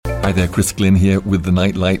Hi there, Chris Glynn here with the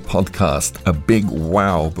Nightlight Podcast. A big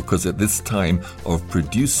wow, because at this time of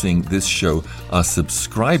producing this show, our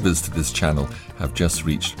subscribers to this channel have just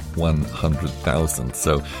reached 100,000.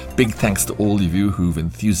 So big thanks to all of you who've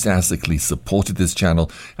enthusiastically supported this channel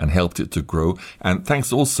and helped it to grow. And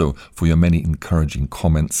thanks also for your many encouraging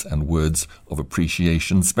comments and words of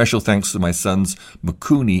appreciation. Special thanks to my sons,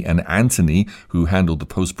 Makuni and Anthony, who handled the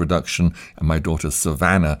post-production, and my daughter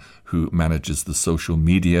Savannah, who manages the social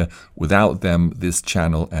media. Without them, this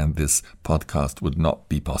channel and this podcast would not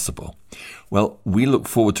be possible. Well, we look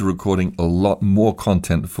forward to recording a lot more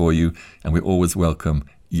content for you, and we always welcome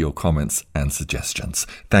your comments and suggestions.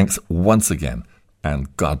 Thanks once again,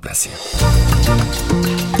 and God bless you.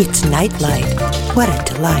 It's Nightlight. What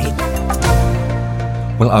a delight.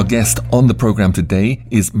 Well, our guest on the program today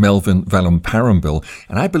is Melvin Valamparambil,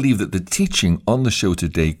 and I believe that the teaching on the show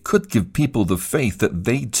today could give people the faith that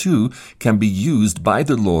they too can be used by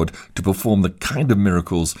the Lord to perform the kind of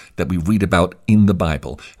miracles that we read about in the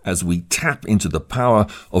Bible as we tap into the power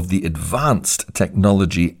of the advanced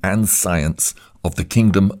technology and science of the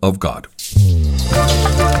kingdom of God.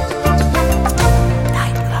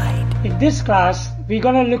 In this class, we're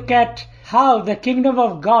going to look at how the kingdom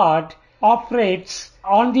of God operates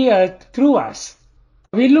on the earth through us.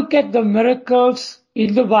 We look at the miracles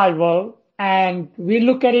in the Bible and we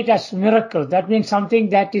look at it as miracles. That means something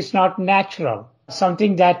that is not natural,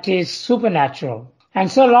 something that is supernatural.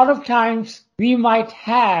 And so a lot of times we might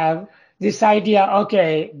have this idea,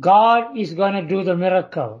 okay, God is going to do the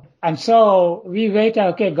miracle. And so we wait,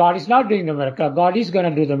 okay, God is not doing the miracle. God is going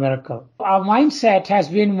to do the miracle. Our mindset has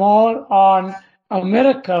been more on a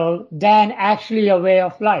miracle than actually a way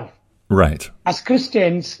of life. Right. As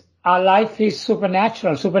Christians, our life is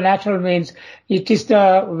supernatural. Supernatural means it is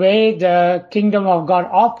the way the kingdom of God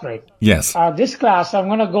operates. Yes. This class, I'm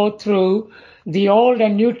going to go through the Old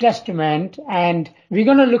and New Testament, and we're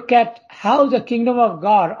going to look at how the kingdom of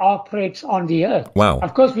God operates on the earth. Wow.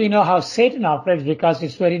 Of course, we know how Satan operates because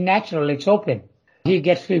it's very natural. It's open. He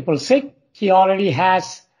gets people sick. He already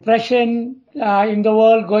has oppression in the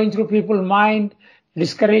world going through people's mind.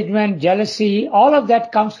 Discouragement, jealousy, all of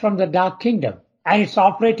that comes from the dark kingdom, and it's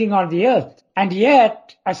operating on the earth. And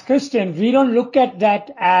yet, as Christians, we don't look at that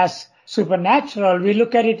as supernatural. We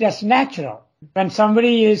look at it as natural. When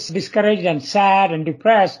somebody is discouraged and sad and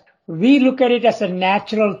depressed, we look at it as a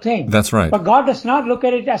natural thing. That's right. But God does not look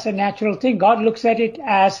at it as a natural thing. God looks at it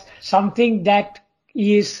as something that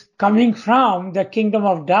is coming from the kingdom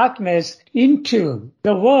of darkness into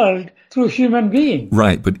the world through human beings.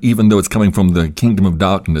 Right, but even though it's coming from the kingdom of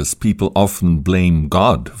darkness, people often blame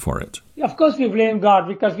God for it. Of course we blame God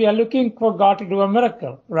because we are looking for God to do a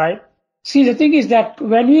miracle, right? See, the thing is that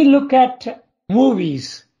when we look at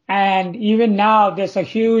movies, and even now there's a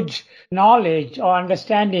huge knowledge or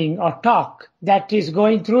understanding or talk that is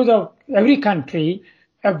going through every country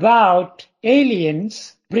about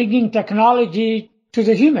aliens bringing technology to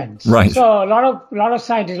the humans. Right. So a lot of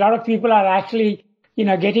scientists, a lot of people are actually,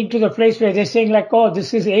 getting to the place where they're saying like, oh,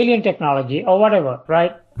 this is alien technology or whatever,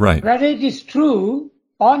 right? Right. Whether it is true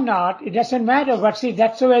or not, it doesn't matter. But see,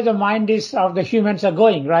 that's the way the mind is of the humans are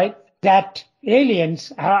going, right? That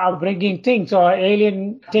aliens are bringing things, or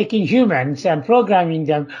alien taking humans and programming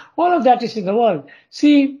them. All of that is in the world.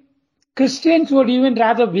 See, Christians would even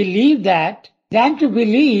rather believe that than to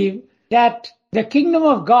believe that the kingdom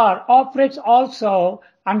of God operates also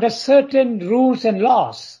under certain rules and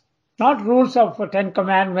laws. Not rules of 10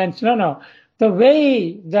 commandments, no. The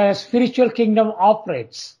way the spiritual kingdom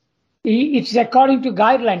operates, it's according to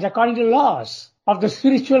guidelines, according to laws of the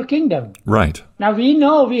spiritual kingdom. Right. Now we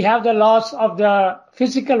know we have the laws of the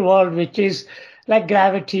physical world, which is like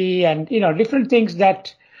gravity and, different things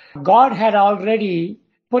that God had already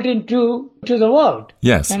put into the world.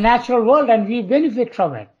 Yes. The natural world, and we benefit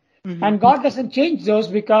from it. Mm-hmm. And God doesn't change those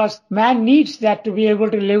because man needs that to be able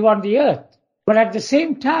to live on the earth. But at the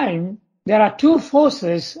same time, there are two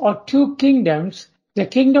forces or two kingdoms, the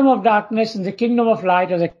kingdom of darkness and the kingdom of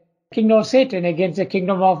light, or the kingdom of Satan against the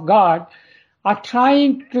kingdom of God, are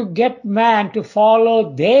trying to get man to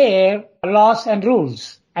follow their laws and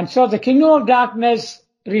rules. And so the kingdom of darkness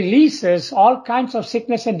releases all kinds of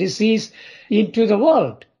sickness and disease into the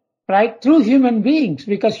world, right? Through human beings,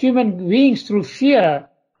 because human beings through fear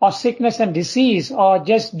or sickness and disease or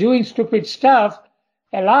just doing stupid stuff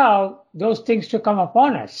allow those things to come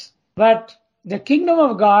upon us. But the kingdom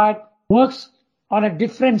of God works on a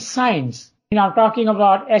different science. I'm talking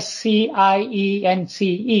about SCIENCE,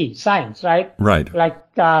 science, right? Right.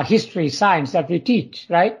 Like history, science that we teach,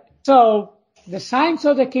 right? So the science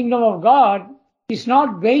of the kingdom of God is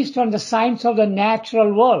not based on the science of the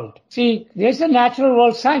natural world. See, there's a natural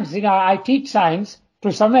world science. I teach science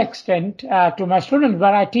to some extent to my students,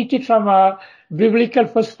 but I teach it from a biblical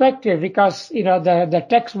perspective because, the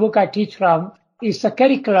textbook I teach from is a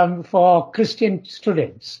curriculum for Christian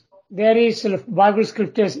students. There is Bible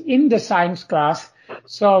scriptures in the science class,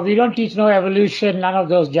 so we don't teach no evolution, none of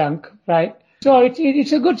those junk, right? So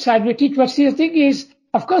it's a good side we teach, but see, the thing is,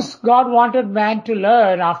 of course, God wanted man to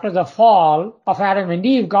learn after the fall of Adam and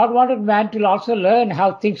Eve. God wanted man to also learn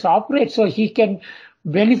how things operate so he can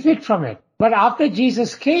benefit from it. But after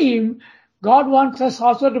Jesus came, God wants us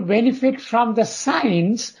also to benefit from the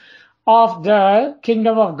science of the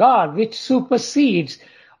kingdom of God, which supersedes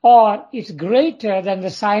or is greater than the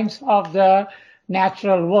science of the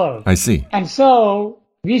natural world. I see. And so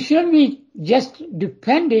we shouldn't be just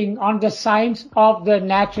depending on the science of the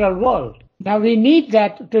natural world. Now, we need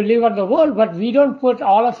that to live on the world, but we don't put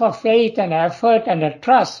all of our faith and effort and our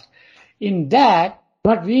trust in that.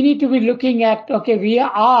 But we need to be looking at, okay, we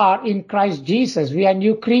are in Christ Jesus. We are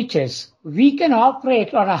new creatures. We can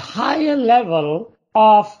operate on a higher level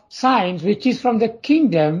of science, which is from the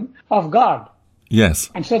kingdom of God. Yes.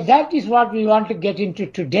 And so that is what we want to get into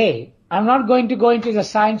today. I'm not going to go into the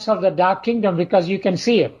science of the dark kingdom because you can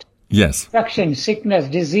see it. Yes. Destruction, sickness,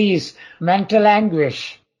 disease, mental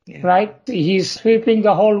anguish. Yeah. Right? He's sweeping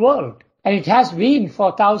the whole world. And it has been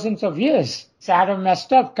for thousands of years. So Adam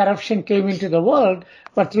messed up, corruption came into the world.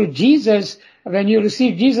 But through Jesus, when you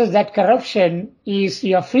receive Jesus, that corruption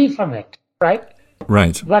you're free from it. Right?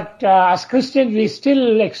 Right. But as Christians, we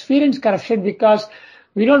still experience corruption because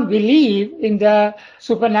we don't believe in the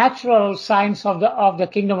supernatural science of the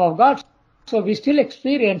kingdom of God. So we still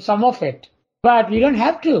experience some of it. But we don't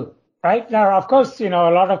have to. Right? Now, of course, a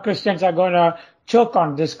lot of Christians are going to choke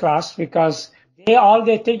on this class because all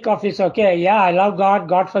they think of is, okay, yeah, I love God,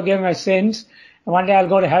 God forgive my sins, one day I'll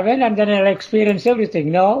go to heaven and then I'll experience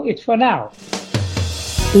everything. No, it's for now.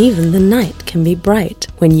 Even the night can be bright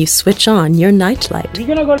when you switch on your nightlight. We're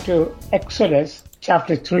going to go to Exodus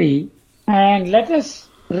chapter 3 and let us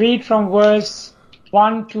read from verse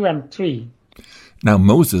 1, 2, and 3. Now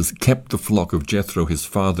Moses kept the flock of Jethro his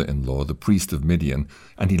father-in-law, the priest of Midian,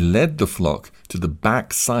 and he led the flock to the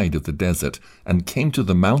back side of the desert, and came to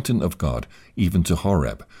the mountain of God, even to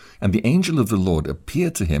Horeb. And the angel of the Lord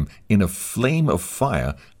appeared to him in a flame of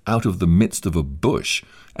fire out of the midst of a bush.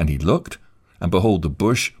 And he looked, and behold, the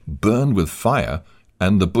bush burned with fire,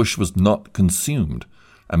 and the bush was not consumed.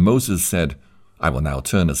 And Moses said, I will now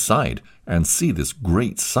turn aside, and see this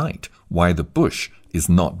great sight, why the bush is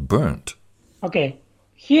not burnt. Okay,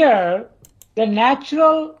 here the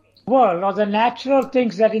natural world or the natural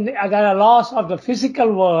things that are laws of the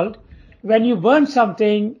physical world, when you burn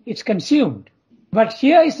something, it's consumed. But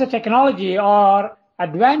here is the technology or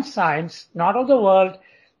advanced science, not of the world,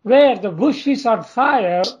 where the bush is on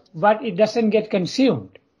fire, but it doesn't get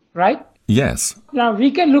consumed, right? Yes. Now,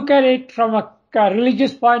 we can look at it from a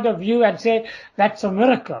religious point of view and say that's a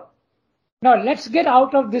miracle. Now, let's get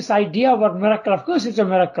out of this idea about miracle. Of course, it's a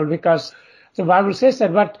miracle because the Bible says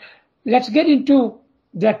that, but let's get into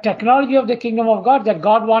the technology of the kingdom of God that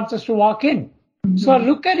God wants us to walk in. Mm-hmm. So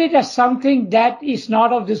look at it as something that is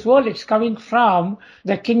not of this world. It's coming from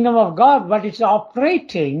the kingdom of God, but it's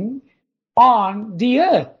operating on the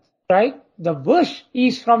earth, right? The bush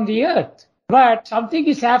is from the earth, but something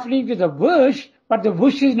is happening to the bush, but the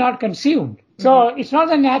bush is not consumed. Mm-hmm. So it's not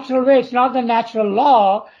the natural way, it's not the natural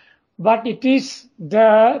law, but it is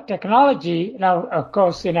the technology. Now, of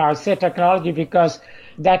course, I say technology because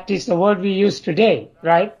that is the word we use today,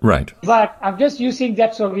 right? Right. But I'm just using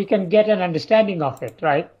that so we can get an understanding of it,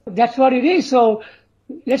 right? That's what it is. So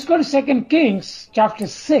let's go to 2 Kings chapter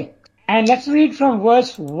 6. And let's read from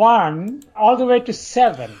verse 1 all the way to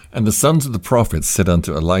 7. And the sons of the prophets said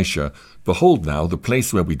unto Elisha, Behold now, the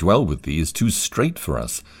place where we dwell with thee is too strait for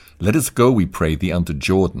us. Let us go, we pray thee, unto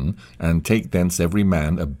Jordan, and take thence every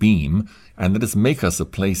man a beam, and let us make us a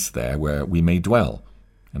place there where we may dwell.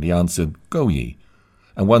 And he answered, Go ye.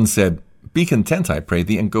 And one said, Be content, I pray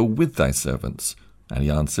thee, and go with thy servants. And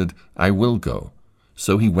he answered, I will go.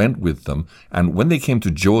 So he went with them, and when they came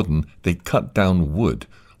to Jordan, they cut down wood.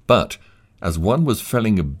 But as one was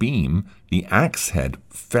felling a beam, the axe head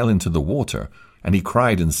fell into the water, and he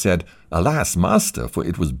cried and said, Alas, master, for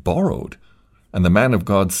it was borrowed. And the man of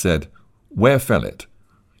God said, Where fell it?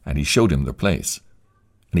 And he showed him the place.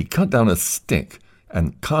 And he cut down a stick,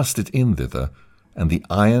 and cast it in thither, and the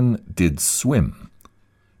iron did swim.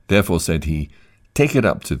 Therefore said he, Take it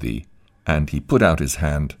up to thee. And he put out his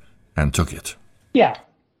hand, and took it. Yeah.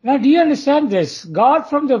 Now, do you understand this? God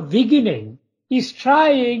from the beginning is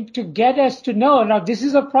trying to get us to know, now this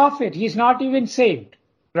is a prophet. He's not even saved,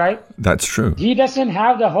 right? That's true. He doesn't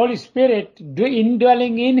have the Holy Spirit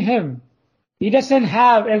indwelling in him. He doesn't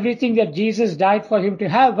have everything that Jesus died for him to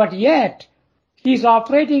have, but yet he's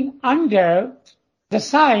operating under the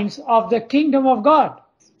signs of the kingdom of God.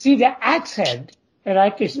 See, the axe head,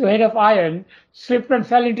 right, it's made of iron, slipped and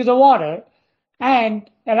fell into the water, and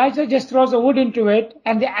Elijah just throws the wood into it,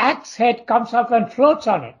 and the axe head comes up and floats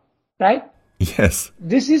on it, right? Yes.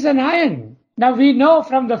 This is an iron. Now we know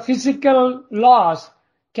from the physical laws,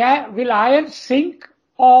 will iron sink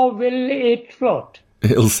or will it float?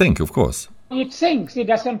 It'll sink, of course. It sinks, it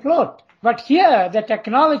doesn't float. But here, the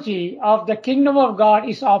technology of the kingdom of God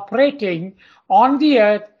is operating on the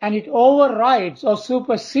earth, and it overrides or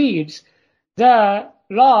supersedes the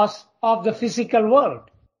laws of the physical world.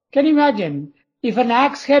 Can you imagine? If an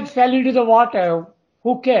axe head fell into the water,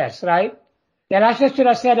 who cares, right? Elisha should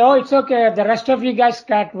have said, oh, it's okay, the rest of you guys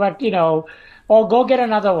cut, but, or go get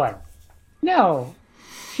another one. No.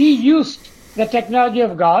 He used the technology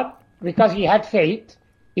of God because he had faith.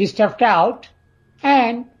 He stepped out,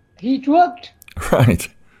 and it worked. Right.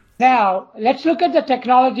 Now, let's look at the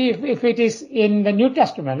technology if it is in the New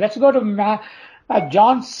Testament. Let's go to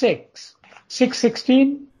John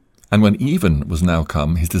 6:16. And when even was now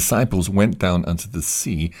come, his disciples went down unto the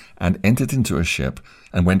sea, and entered into a ship,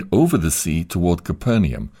 and went over the sea toward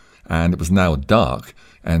Capernaum. And it was now dark,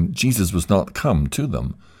 and Jesus was not come to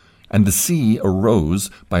them. And the sea arose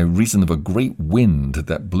by reason of a great wind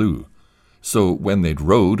that blew. So when they'd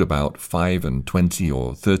rowed about 25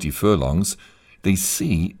 or 30 furlongs, they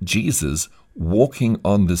see Jesus walking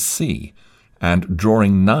on the sea, and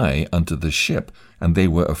drawing nigh unto the ship, and they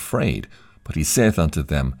were afraid. But he saith unto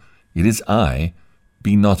them, It is I,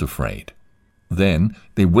 be not afraid. Then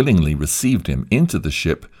they willingly received him into the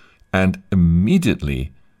ship, and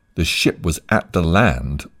immediately the ship was at the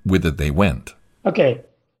land whither they went. Okay,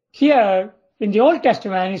 here in the Old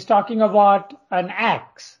Testament, he's talking about an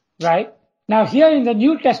axe, right? Now here in the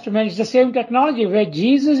New Testament, it's the same technology where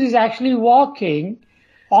Jesus is actually walking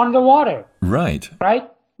on the water. Right. Right?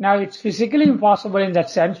 Now it's physically impossible in that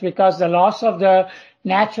sense because the laws of the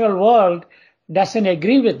natural world doesn't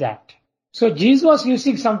agree with that. So Jesus was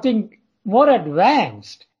using something more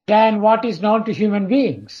advanced than what is known to human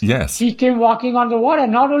beings. Yes. He came walking on the water.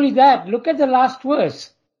 Not only that, look at the last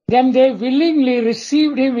verse. Then they willingly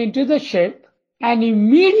received him into the ship, and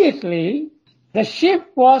immediately the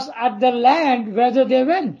ship was at the land whither they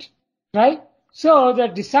went, right? So the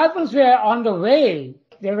disciples were on the way.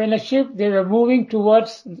 They were in a ship. They were moving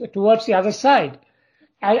towards the other side.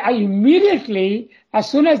 I immediately, as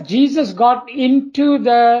soon as Jesus got into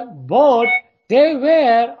the boat, they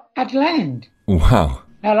were at land. Wow.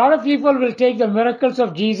 Now, a lot of people will take the miracles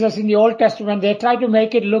of Jesus in the Old Testament. They try to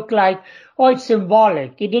make it look like, oh, it's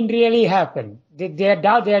symbolic. It didn't really happen. They're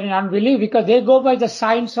in unbelief because they go by the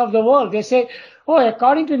signs of the world. They say, oh,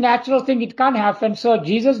 according to natural thing, it can't happen. So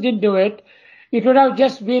Jesus didn't do it. It would have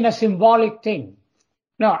just been a symbolic thing.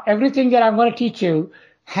 No, everything that I'm going to teach you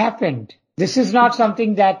happened. This is not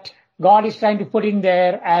something that God is trying to put in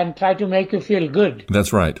there and try to make you feel good.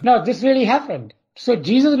 That's right. No, this really happened. So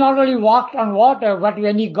Jesus not only walked on water, but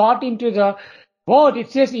when he got into the boat,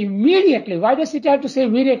 it says immediately. Why does it have to say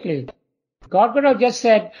immediately? God could have just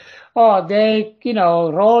said, oh, they,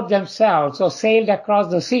 rowed themselves or sailed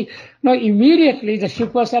across the sea. No, immediately the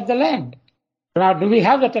ship was at the land. Now, do we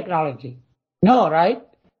have the technology? No, right?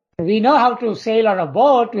 We know how to sail on a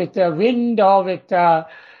boat with wind or with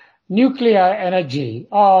nuclear energy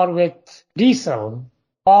or with diesel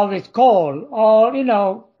or with coal or,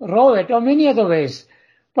 row it or many other ways.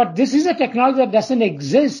 But this is a technology that doesn't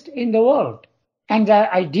exist in the world. And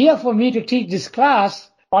the idea for me to teach this class,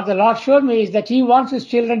 what the Lord showed me, is that he wants his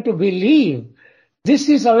children to believe this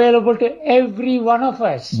is available to every one of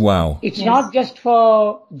us. Wow. It's not just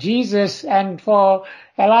for Jesus and for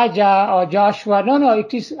Elijah or Joshua. No,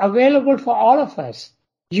 it is available for all of us.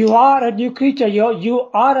 You are a new creature. You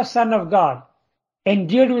are a son of God,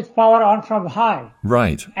 endued with power on from high.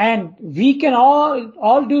 Right. And we can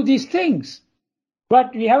all do these things.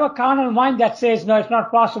 But we have a carnal mind that says, no, it's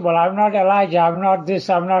not possible. I'm not Elijah. I'm not this.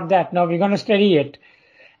 I'm not that. No, we're going to study it.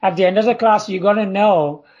 At the end of the class, you're going to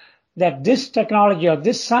know that this technology or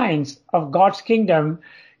this science of God's kingdom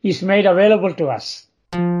is made available to us.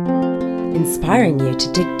 Inspiring you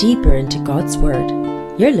to dig deeper into God's Word.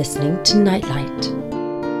 You're listening to Nightlight.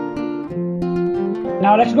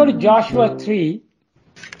 Now let's go to Joshua 3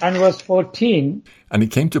 and verse 14. And it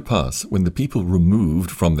came to pass, when the people removed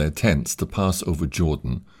from their tents to pass over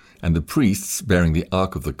Jordan, and the priests bearing the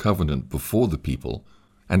ark of the covenant before the people,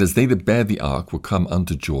 and as they that bare the ark were come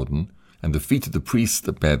unto Jordan, and the feet of the priests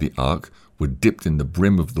that bear the ark were dipped in the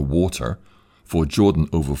brim of the water, for Jordan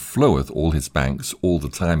overfloweth all his banks all the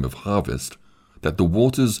time of harvest, that the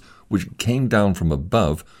waters which came down from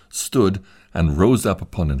above stood and rose up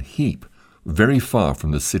upon an heap, very far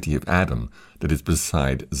from the city of Adam, that is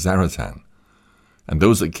beside Zaratan. And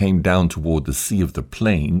those that came down toward the sea of the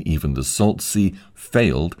plain, even the salt sea,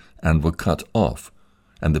 failed and were cut off,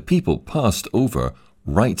 and the people passed over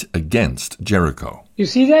right against Jericho. You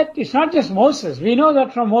see that? It's not just Moses. We know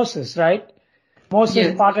that from Moses, right?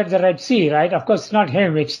 Moses parted the Red Sea, right? Of course, it's not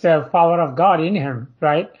him. It's the power of God in him,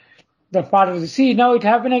 right? The part of the sea. Now it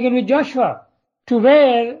happened again with Joshua, to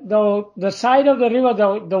where the side of the river,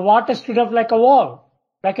 the water stood up like a wall,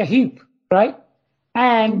 like a heap, right?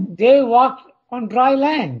 And they walked on dry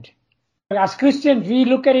land. As Christians, we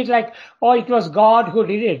look at it like, oh, it was God who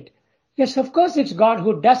did it. Yes, of course it's God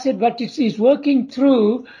who does it, but it's working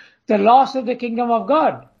through the laws of the kingdom of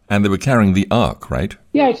God. And they were carrying the ark, right?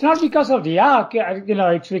 Yeah, it's not because of the ark.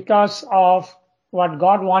 It's because of what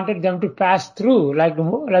God wanted them to pass through, like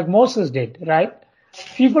Moses did, right?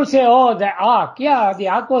 People say, oh, the ark. Yeah, the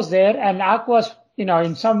ark was there, and the ark was,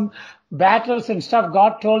 in some battles and stuff,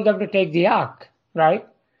 God told them to take the ark, right?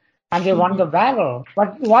 And they won the battle.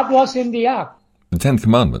 But what was in the ark? The 10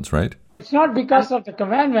 Commandments, right? It's not because of the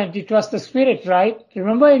commandment, it was the Spirit, right?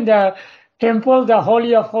 Remember in the temple, the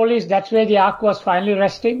Holy of Holies, that's where the ark was finally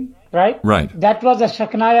resting, right? Right. That was the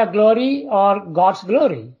Shekinah glory or God's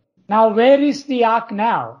glory. Now, where is the ark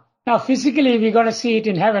now? Now, physically, we're going to see it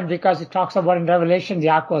in heaven because it talks about in Revelation, the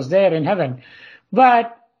ark was there in heaven.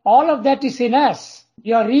 But all of that is in us.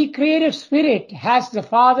 Your recreated spirit has the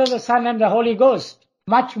Father, the Son, and the Holy Ghost,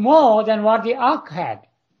 much more than what the ark had.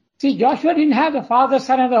 See, Joshua didn't have the Father,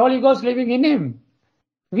 Son, and the Holy Ghost living in him.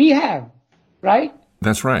 We have, right?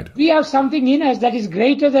 That's right. We have something in us that is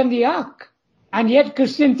greater than the ark. And yet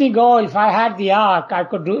Christians think, oh, if I had the ark, I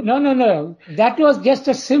could do... No. That was just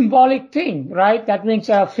a symbolic thing, right? That means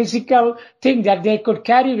a physical thing that they could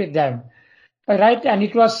carry with them, right? And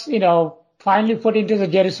it was, finally put into the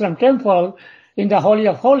Jerusalem temple in the Holy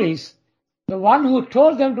of Holies. The one who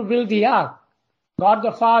told them to build the ark, God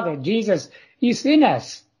the Father, Jesus, is in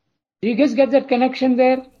us. Do you guys get that connection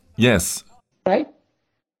there? Yes. Right?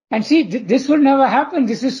 And see, this will never happen.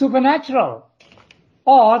 This is supernatural.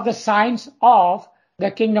 Or the signs of the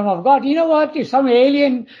kingdom of God. You know what? If some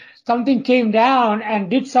alien, something came down and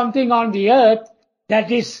did something on the earth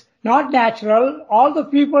that is not natural, all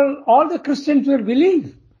the Christians will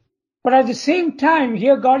believe. But at the same time,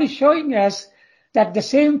 here God is showing us that the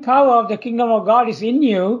same power of the kingdom of God is in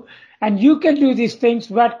you, and you can do these things,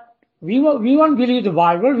 but we won't believe the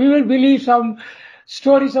Bible. We will believe some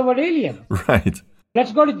stories about aliens. Right.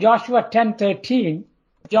 Let's go to Joshua 10:13.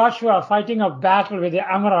 Joshua fighting a battle with the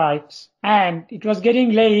Amorites, and it was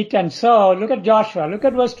getting late, and so look at Joshua, look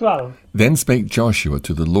at verse 12. Then spake Joshua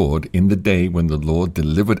to the Lord in the day when the Lord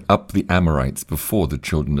delivered up the Amorites before the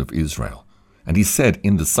children of Israel. And he said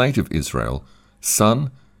in the sight of Israel,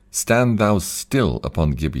 Sun, stand thou still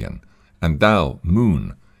upon Gibeon, and thou,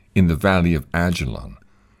 moon, in the valley of Ajalon.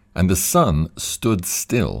 And the sun stood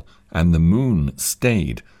still, and the moon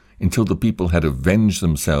stayed, until the people had avenged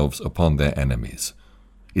themselves upon their enemies.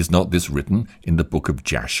 Is not this written in the book of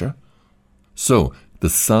Jasher? So the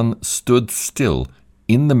sun stood still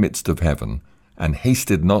in the midst of heaven, and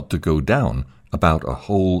hasted not to go down about a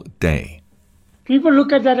whole day. People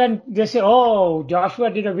look at that and they say, oh, Joshua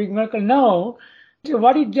did a big miracle. No.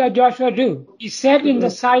 What did Joshua do? He said in the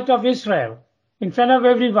sight of Israel, in front of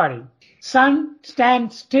everybody, sun,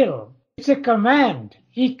 stand still. It's a command.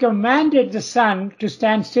 He commanded the sun to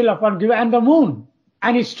stand still upon Gibeon and the moon.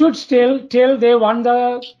 And he stood still till they won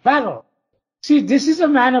the battle. See, this is a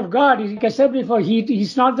man of God. Like I said before,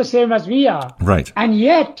 he's not the same as we are. Right. And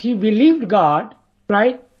yet he believed God,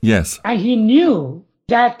 right? Yes. And he knew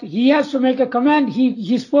that he has to make a command.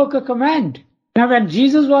 He spoke a command. Now, when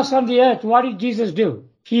Jesus was on the earth, what did Jesus do?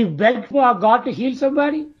 He begged for God to heal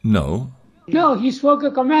somebody? No. No, he spoke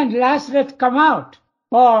a command. Lazarus, come out.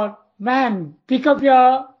 Or, man, pick up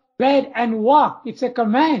your bed and walk. It's a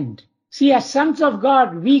command. See, as sons of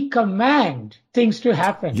God, we command things to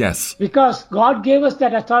happen. Yes. Because God gave us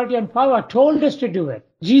that authority and power, told us to do it.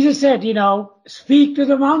 Jesus said, speak to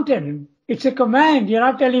the mountain. It's a command. You're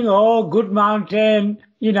not telling, oh, good mountain,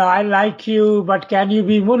 I like you, but can you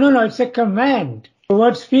be more? No, it's a command. The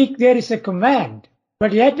word speak there is a command.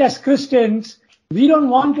 But yet as Christians, we don't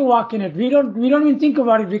want to walk in it. We don't even think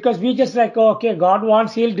about it because we just like, oh, okay, God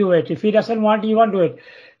wants, he'll do it. If he doesn't want, he won't do it.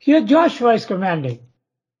 Here Joshua is commanding.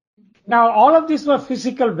 Now, all of these were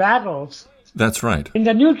physical battles. That's right. In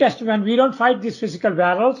the New Testament, we don't fight these physical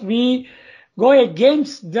battles. We go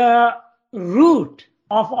against the root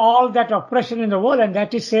of all that oppression in the world, and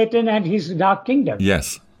that is Satan and his dark kingdom.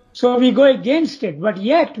 Yes. So we go against it, but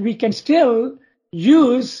yet we can still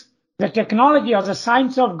use the technology or the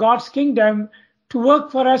science of God's kingdom to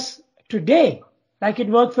work for us today, like it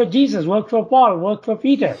worked for Jesus, worked for Paul, worked for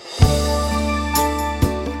Peter.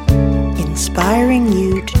 Inspiring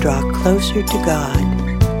you to draw closer to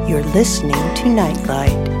God. You're listening to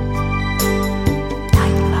Nightlight.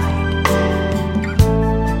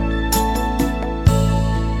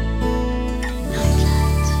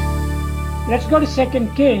 Let's go to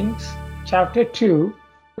 2 Kings chapter 2.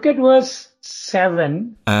 Look at verse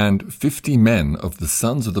 7. And 50 men of the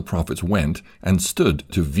sons of the prophets went and stood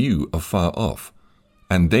to view afar off.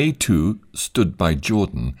 And they too stood by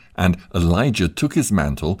Jordan, and Elijah took his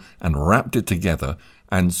mantle and wrapped it together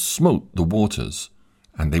and smote the waters.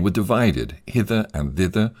 And they were divided hither and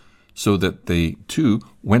thither, so that they too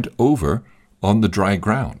went over on the dry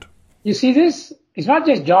ground. You see this? It's not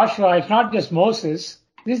just Joshua, it's not just Moses.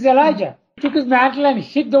 This is Elijah. He took his mantle and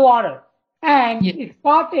hit the water. And it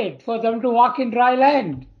parted for them to walk in dry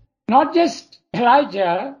land. Not just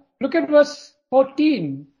Elijah. Look at verse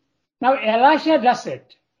 14. Now Elisha does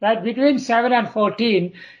it, right? Between 7 and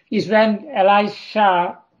 14 is when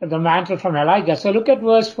Elisha, the mantle from Elijah. So look at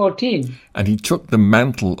verse 14. And he took the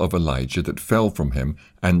mantle of Elijah that fell from him,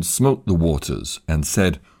 and smote the waters, and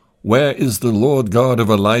said, Where is the Lord God of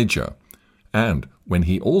Elijah? And when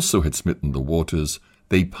he also had smitten the waters,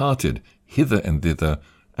 they parted hither and thither,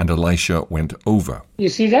 and Elisha went over. You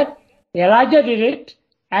see that? Elijah did it,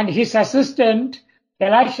 and his assistant,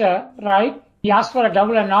 Elisha, right? He asked for a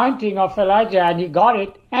double anointing of Elijah, and he got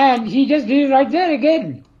it, and he just did it right there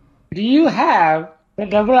again. Do you have the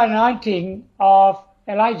double anointing of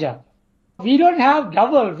Elijah? We don't have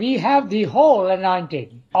double, we have the whole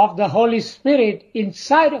anointing of the Holy Spirit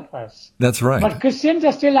inside of us. That's right. But Christians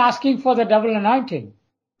are still asking for the double anointing.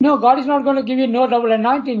 No, God is not going to give you no double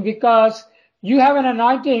anointing, because you have an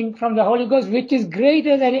anointing from the Holy Ghost which is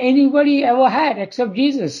greater than anybody ever had except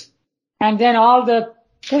Jesus. And then all the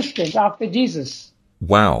Christians after Jesus.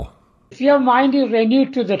 Wow. If your mind is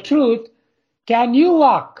renewed to the truth, can you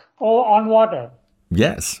walk on water?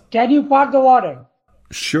 Yes. Can you part the water?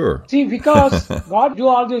 Sure. See, because God do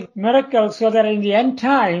all these miracles so that in the end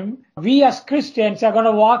time, we as Christians are going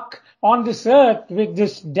to walk on this earth with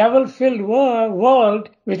this devil-filled world,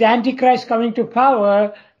 with Antichrist coming to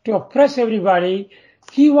power to oppress everybody.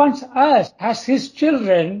 He wants us as his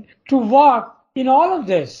children to walk in all of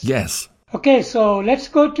this. Yes. Okay, so let's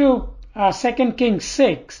go to 2 Kings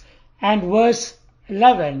 6 and verse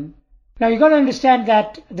 11. Now you got to understand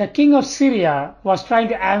that the king of Syria was trying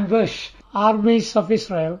to ambush armies of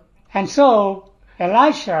Israel. And so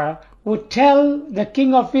Elisha would tell the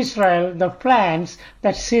king of Israel the plans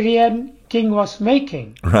that Syrian king was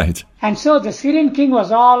making. Right. And so the Syrian king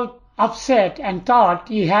was all upset and thought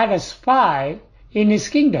he had a spy in his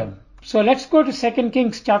kingdom. So let's go to 2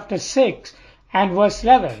 Kings chapter 6 and verse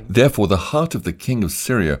 11. Therefore the heart of the king of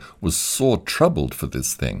Syria was sore troubled for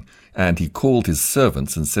this thing, and he called his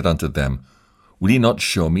servants and said unto them, Will ye not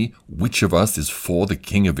show me which of us is for the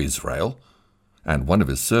king of Israel? And one of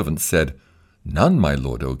his servants said, None, my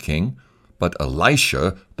lord, O king, but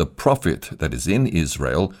Elisha, the prophet that is in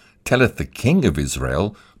Israel, telleth the king of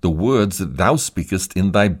Israel the words that thou speakest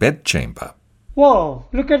in thy bedchamber. Whoa,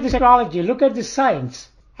 look at this technology, look at this science.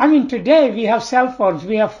 I mean, today we have cell phones,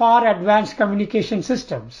 we have far advanced communication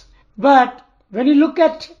systems. But when you look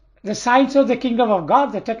at the science of the kingdom of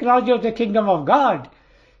God, the technology of the kingdom of God,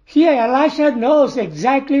 here Elisha knows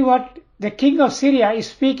exactly what the king of Syria is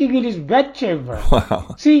speaking in his bedchamber.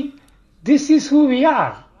 Wow. See, this is who we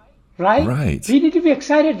are, right? Right. We need to be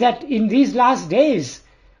excited that in these last days,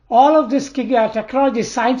 all of this technology,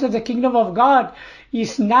 science of the kingdom of God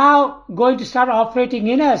is now going to start operating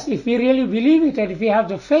in us if we really believe it and if we have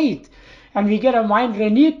the faith and we get our mind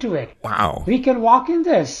renewed to it. Wow. We can walk in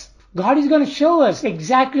this. God is going to show us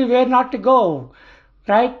exactly where not to go,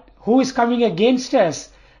 right? Who is coming against us.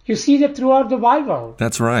 You see that throughout the Bible.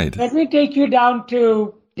 That's right. Let me take you down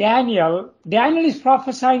to Daniel. Daniel is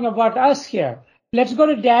prophesying about us here. Let's go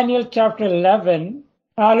to Daniel chapter 11.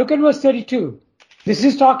 Look at verse 32. This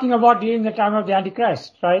is talking about during the time of the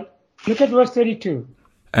Antichrist, right? Look at verse 32.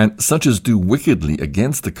 And such as do wickedly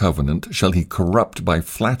against the covenant shall he corrupt by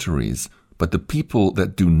flatteries, but the people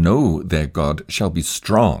that do know their God shall be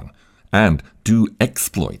strong and do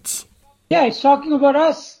exploits. Yeah, it's talking about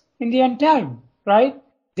us in the end time, right?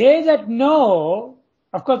 They that know,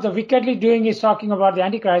 of course the wickedly doing is talking about the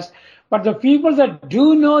Antichrist, but the people that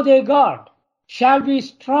do know their God shall be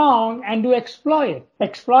strong and do exploit.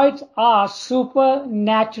 Exploits are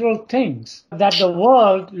supernatural things that the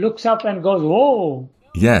world looks up and goes, whoa.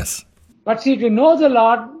 Yes. But see, to know the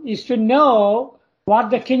Lord is to know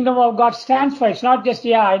what the kingdom of God stands for. It's not just,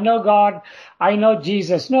 I know God, I know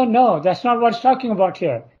Jesus. No, that's not what it's talking about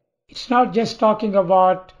here. It's not just talking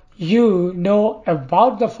about you know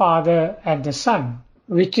about the Father and the Son,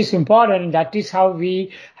 which is important. That is how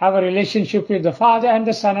we have a relationship with the Father and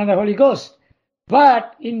the Son and the Holy Ghost.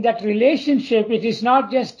 But in that relationship, it's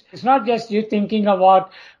not just you thinking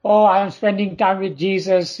about, I am spending time with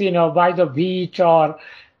Jesus, by the beach, or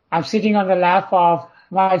I'm sitting on the lap of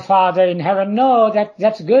my Father in heaven. No,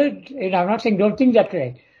 that's good. I'm not saying don't think that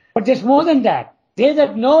way. But there's more than that. They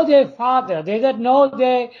that know their Father, they that know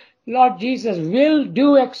their Lord Jesus will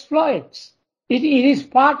do exploits. It is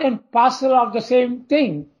part and parcel of the same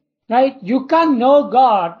thing, right? You can't know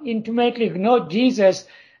God intimately, know Jesus,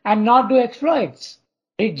 and not do exploits.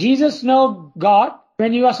 Did Jesus know God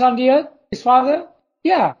when he was on the earth, his Father?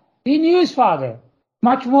 Yeah, he knew his Father,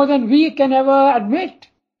 much more than we can ever admit.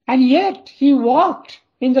 And yet he walked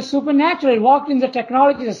in the supernatural, he walked in the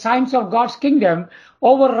technology, the science of God's kingdom,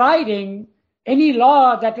 overriding any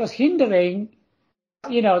law that was hindering,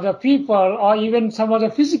 the people or even some of the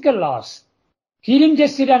physical laws. He didn't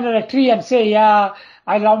just sit under a tree and say,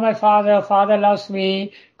 I love my Father, Father loves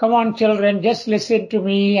me. Come on, children, just listen to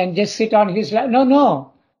me and just sit on his lap.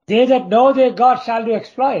 No. They that know their God shall do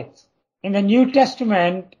exploits. In the New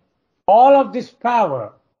Testament, all of this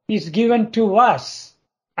power is given to us.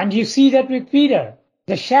 And you see that with Peter.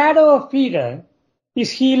 The shadow of Peter is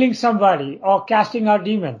healing somebody or casting out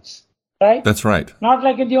demons, right? That's right. Not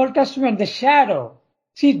like in the Old Testament, the shadow.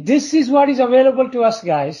 See, this is what is available to us,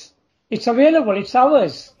 guys. It's available. It's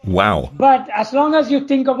ours. Wow. But as long as you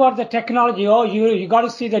think about the technology, you got to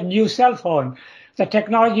see the new cell phone. The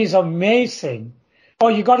technology is amazing.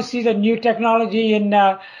 Or you got to see the new technology in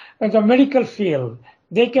the medical field.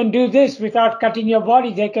 They can do this without cutting your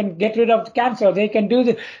body. They can get rid of cancer. They can do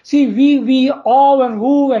this. See, we awe and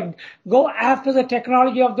woo and go after the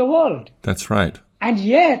technology of the world. That's right. And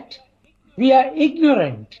yet, we are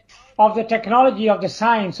ignorant of the technology of the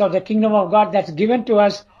science of the kingdom of God that's given to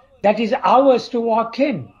us, that is ours to walk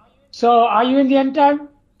in. So are you in the end time?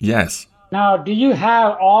 Yes. Now, do you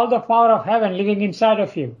have all the power of heaven living inside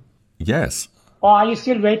of you? Yes. Or are you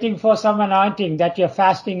still waiting for some anointing that you're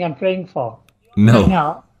fasting and praying for? No.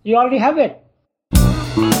 No, you already have it.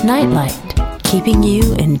 Nightlight, keeping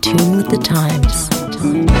you in tune with the times.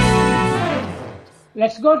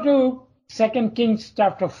 Let's go to 2 Kings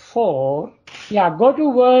chapter 4. Go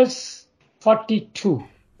to verse 42.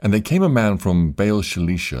 And there came a man from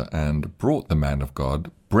Baal-Shalisha, and brought the man of God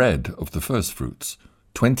bread of the firstfruits,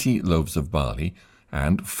 20 loaves of barley,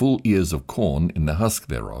 and full ears of corn in the husk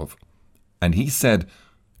thereof. And he said,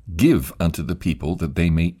 Give unto the people that they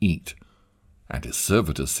may eat. And his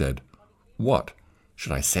servitors said, What?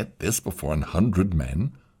 Should I set this before 100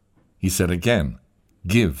 men? He said again,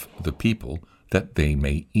 Give the people that they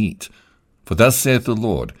may eat. For thus saith the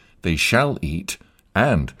Lord, They shall eat,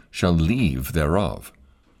 and shall leave thereof.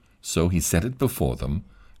 So he set it before them,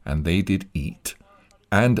 and they did eat,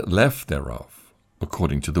 and left thereof,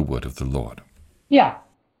 according to the word of the Lord. Yeah.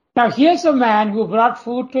 Now here's a man who brought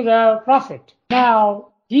food to the prophet. Now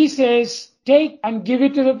he says, take and give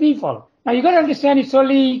it to the people. Now you got to understand it's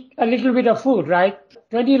only a little bit of food, right?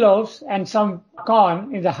 20 loaves and some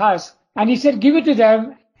corn in the husk. And he said, give it to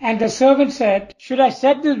them. And the servant said, should I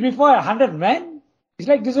set this before 100 men? It's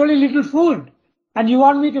like, there's only little food. And you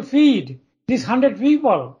want me to feed these 100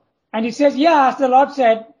 people? And he says, as the Lord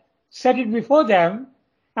said, set it before them.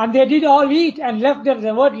 And they did all eat and left there.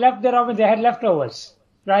 The word left thereof, and they had leftovers,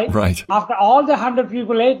 right? Right. After all the 100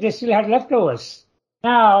 people ate, they still had leftovers.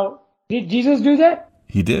 Now, did Jesus do that?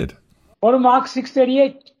 He did. Go to Mark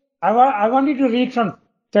 6:38. I want you to read from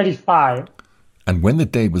 35. And when the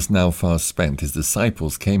day was now far spent, his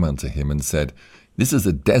disciples came unto him and said, This is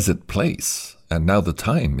a desert place, and now the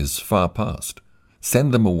time is far past.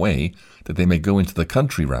 Send them away, that they may go into the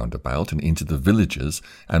country round about, and into the villages,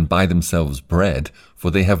 and buy themselves bread,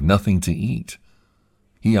 for they have nothing to eat.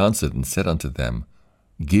 He answered and said unto them,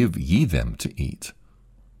 Give ye them to eat.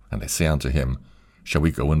 And they say unto him, Shall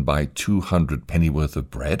we go and buy 200 pennyworth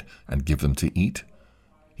of bread, and give them to eat?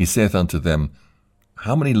 He saith unto them,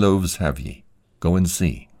 How many loaves have ye? Go and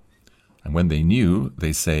see. And when they knew,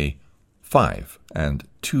 they say, 5, and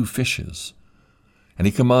 2 fishes. And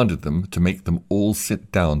he commanded them to make them all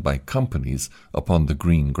sit down by companies upon the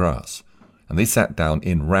green grass. And they sat down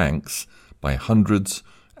in ranks, by hundreds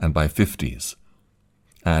and by 50s.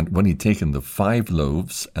 And when he had taken the 5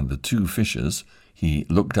 loaves and the 2 fishes, he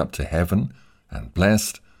looked up to heaven, and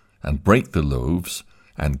blessed, and brake the loaves,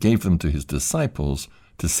 and gave them to his disciples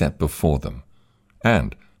to set before them.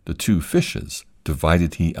 And the 2 fishes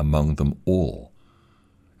divided he among them all.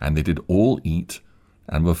 And they did all eat,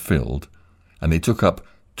 and were filled, and they took up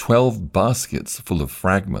 12 baskets full of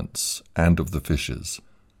fragments and of the fishes.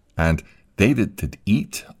 And they that did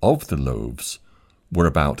eat of the loaves were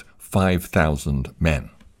about 5,000 men.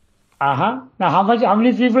 Now how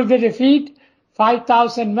many people did they feed?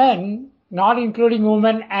 5,000 men, not including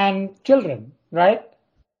women and children, right?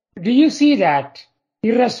 Do you see that?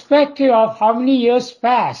 Irrespective of how many years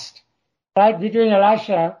passed, right, between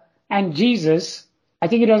Elisha and Jesus, I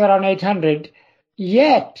think it was around 800,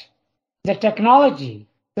 yet the technology,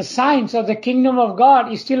 the science of the kingdom of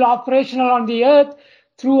God is still operational on the earth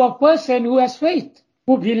through a person who has faith,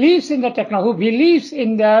 who believes in the technology, who believes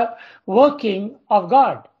in the working of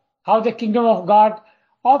God, how the kingdom of God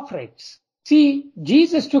operates. See,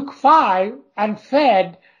 Jesus took 5 and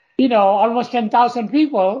fed, almost 10,000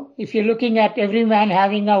 people, if you're looking at every man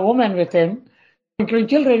having a woman with him, including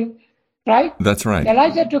children, right? That's right.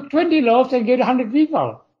 Elijah took 20 loaves and gave 100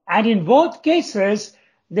 people. And in both cases,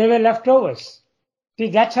 they were leftovers. See,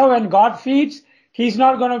 that's how when God feeds, he's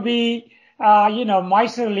not going to be,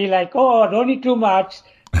 miserly, like, oh, don't eat too much,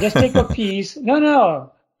 just take a piece.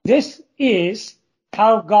 No. This is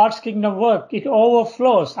how God's kingdom works. It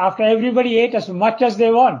overflows after everybody ate as much as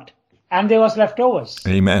they want. And there was leftovers.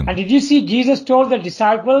 Amen. And did you see Jesus told the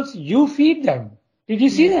disciples, you feed them? Did you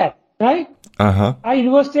see that? Right?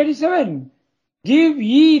 In verse 37, give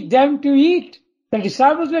ye them to eat. The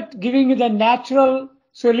disciples were giving you the natural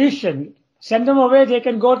solution. Send them away, they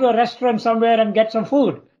can go to a restaurant somewhere and get some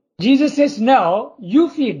food. Jesus says, no, you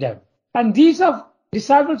feed them. And these are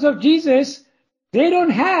disciples of Jesus. They don't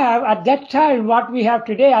have at that time what we have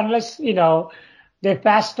today unless, they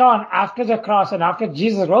passed on after the cross and after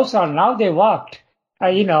Jesus rose on. Now they walked,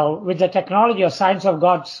 with the technology or science of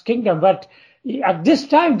God's kingdom. But at this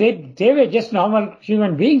time, they were just normal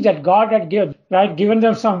human beings that God had given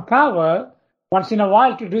them some power once in a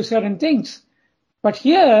while to do certain things. But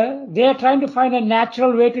here, they are trying to find a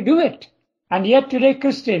natural way to do it. And yet today,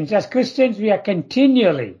 as Christians, we are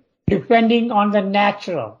continually depending on the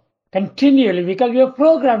natural. Continually, because we are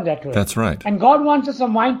programmed that way. That's right. And God wants us a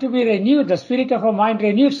mind to be renewed, the spirit of our mind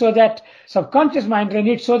renewed, so that subconscious mind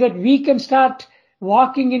renewed, so that we can start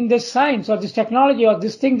walking in this science or this technology or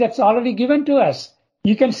this thing that's already given to us.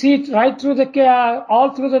 You can see it right through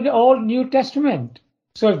all through the Old New Testament.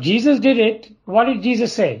 So if Jesus did it, what did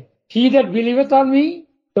Jesus say? He that believeth on me,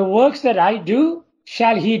 the works that I do,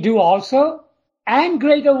 shall he do also. And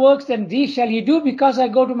greater works than these shall he do, because I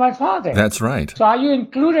go to my Father. That's right. So are you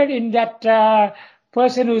included in that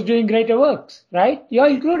person who's doing greater works, right? You're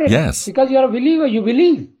included. Yes. Because you're a believer, you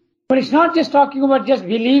believe. But it's not just talking about just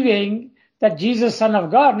believing that Jesus is Son of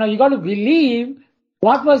God. No, you got to believe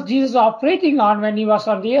what was Jesus operating on when he was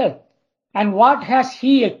on the earth. And what has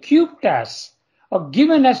he equipped us or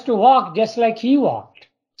given us to walk just like he walked.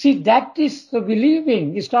 See, that is the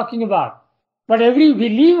believing he's talking about. But every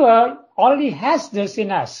believer already has this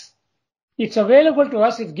in us. It's available to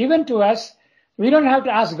us. It's given to us. We don't have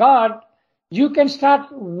to ask God. You can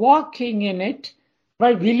start walking in it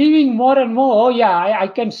by believing more and more. Oh, yeah, I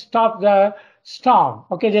can stop the storm.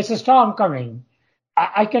 Okay, there's a storm coming.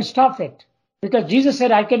 I can stop it. Because Jesus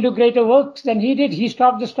said, I can do greater works than he did. He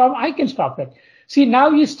stopped the storm. I can stop it. See, now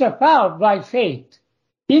you step out by faith.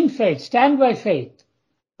 In faith. Stand by faith.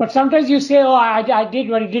 But sometimes you say, oh, I did,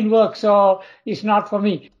 but it didn't work, so it's not for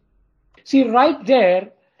me. See, right there,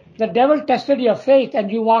 the devil tested your faith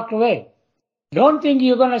and you walked away. Don't think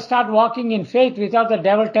you're going to start walking in faith without the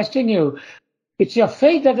devil testing you. It's your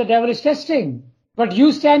faith that the devil is testing. But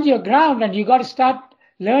you stand your ground and you got to start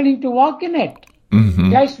learning to walk in it.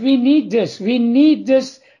 Mm-hmm. Guys, we need this. We need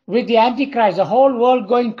this with the Antichrist, the whole world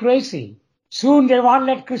going crazy. Soon they won't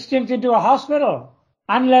let Christians into a hospital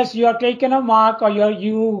unless you are taking a mark or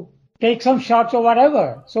you take some shots or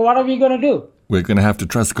whatever. So what are we going to do? We're going to have to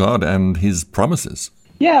trust God and his promises.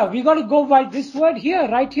 Yeah, we got to go by this word here,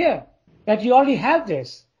 right here, that you already have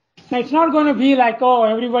this. Now, it's not going to be like, oh,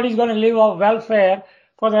 everybody's going to live off welfare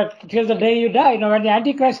till the day you die. No, when the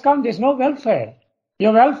Antichrist comes, there's no welfare.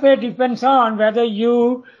 Your welfare depends on whether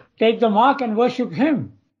you take the mark and worship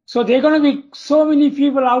him. So there are going to be so many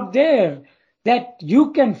people out there that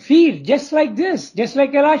you can feed just like this, just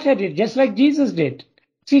like Elisha did, just like Jesus did.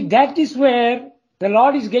 See, that is where the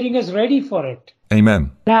Lord is getting us ready for it.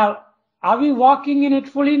 Amen. Now, are we walking in it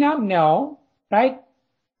fully now? No, right?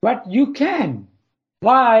 But you can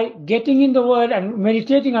by getting in the Word and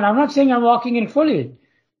meditating on. I'm not saying I'm walking in fully,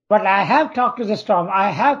 but I have talked to the storm.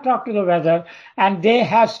 I have talked to the weather, and they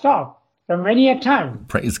have stopped, many a time.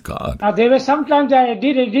 Praise God. Now, there were sometimes it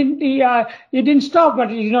didn't stop, but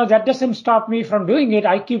that doesn't stop me from doing it.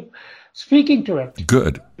 I keep speaking to it.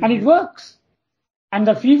 Good. And it works. And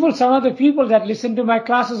some of the people that listen to my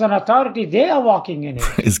classes on authority, they are walking in it.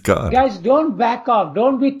 Praise God. Guys, don't back off.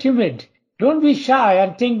 Don't be timid. Don't be shy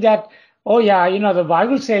and think that, oh yeah, the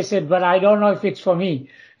Bible says it, but I don't know if it's for me.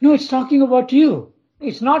 No, it's talking about you.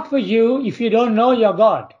 It's not for you if you don't know your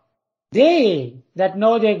God. They that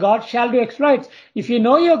know their God shall do exploits. If you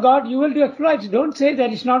know your God, you will do exploits. Don't say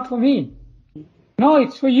that it's not for me. No,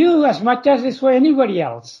 it's for you as much as it's for anybody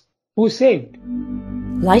else who's saved.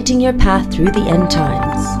 Lighting your path through the end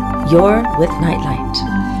times. You're with Nightlight.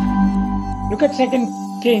 Look at 2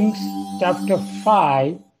 Kings chapter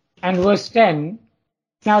 5 and verse 10.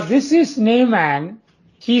 Now this is Naaman.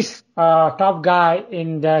 He's a top guy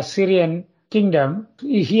in the Syrian kingdom.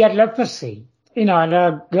 He had leprosy. And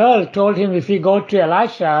a girl told him, if you go to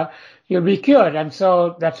Elisha, you'll be cured. And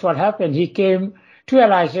so that's what happened. He came to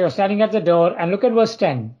Elisha, he was standing at the door, and look at verse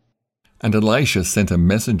 10. And Elisha sent a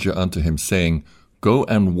messenger unto him, saying, Go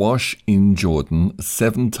and wash in Jordan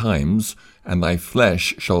 7 times, and thy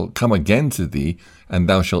flesh shall come again to thee, and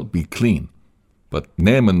thou shalt be clean. But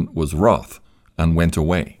Naaman was wroth, and went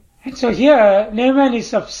away. And so here, Naaman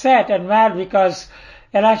is upset and mad because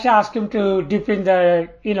Elisha asked him to dip in the,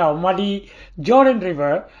 muddy Jordan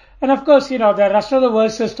River. And of course, the rest of the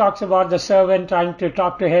verses talks about the servant trying to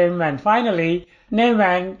talk to him. And finally,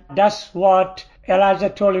 Naaman does what Elijah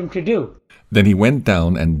told him to do. Then he went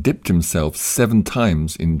down and dipped himself 7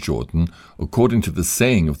 times in Jordan, according to the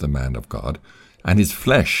saying of the man of God. And his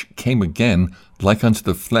flesh came again like unto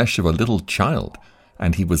the flesh of a little child,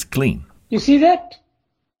 and he was clean. You see that?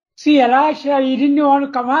 See, Elisha, he didn't want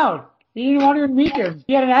to come out. He didn't want to meet him.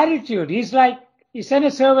 He had an attitude. He's like, he sent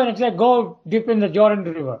a servant and said, go dip in the Jordan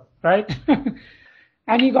River, right?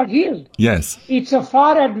 And he got healed. Yes. It's a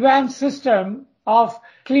far advanced system of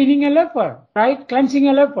cleaning a leper, right? Cleansing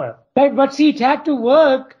a leper. Right? But see, it had to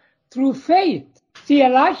work through faith. See,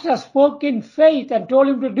 Elisha spoke in faith and told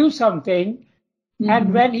him to do something. Mm-hmm.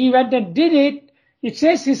 And when he went and did it, it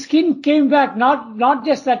says his skin came back, not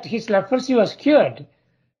just that his leprosy was cured,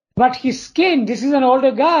 but his skin, this is an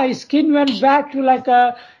older guy, his skin went back to like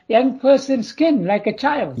a young person's skin, like a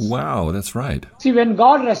child's. Wow, that's right. See, when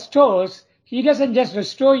God restores, he doesn't just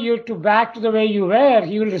restore you back to the way you were,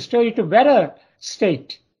 he will restore you to better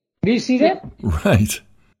state. Do you see that? Right.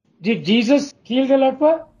 Did Jesus heal the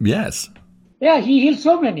leper? Yes. Yeah, he healed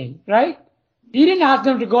so many, right? He didn't ask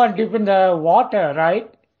them to go and dip in the water,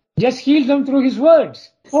 right? Just healed them through his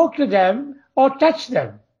words, spoke to them or touched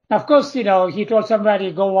them. Of course, he told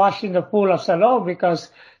somebody, go wash in the pool of Siloam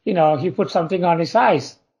because, he put something on his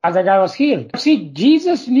eyes. And the guy was healed. See,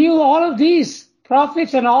 Jesus knew all of these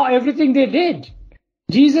prophets and everything they did.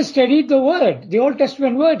 Jesus studied the word, the Old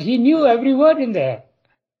Testament word. He knew every word in there.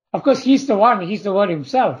 Of course, he's the word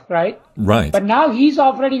himself, right? Right. But now he's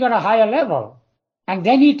operating on a higher level. And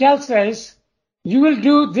then he tells us, you will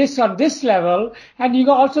do this on this level, and you're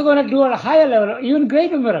also going to do on a higher level, even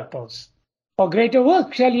greater miracles. Or greater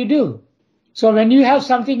work shall you do. So when you have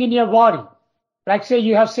something in your body, like say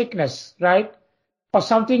you have sickness, right? Or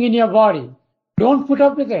something in your body, don't put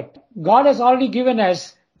up with it. God has already given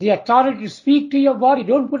us the authority to speak to your body.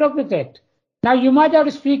 Don't put up with it. Now you might have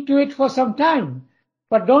to speak to it for some time,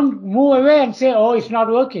 but don't move away and say, oh, it's not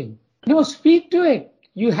working. No, speak to it.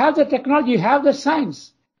 You have the technology, you have the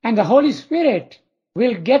science, and the Holy Spirit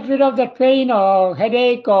will get rid of that pain or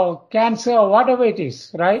headache or cancer or whatever it is,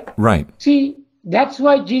 right? Right. See, that's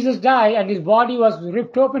why Jesus died and his body was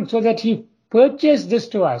ripped open so that he purchased this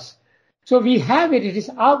to us. So we have it, it is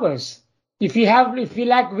ours. If you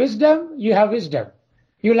lack wisdom, you have wisdom.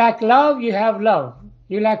 You lack love, you have love.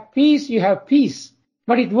 You lack peace, you have peace.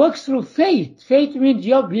 But it works through faith. Faith means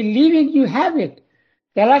you're believing you have it.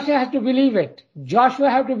 Elisha had to believe it. Joshua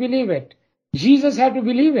had to believe it. Jesus had to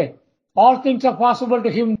believe it. All things are possible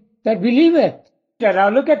to him that believe it. Now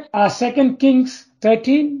look at 2 Kings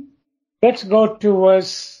 13. Let's go to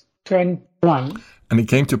verse 21. And it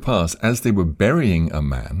came to pass, as they were burying a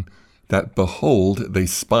man, that, behold, they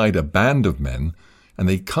spied a band of men, and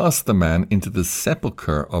they cast the man into the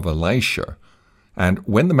sepulchre of Elisha. And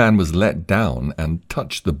when the man was let down and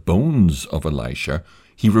touched the bones of Elisha,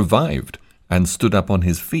 he revived and stood up on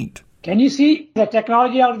his feet. Can you see the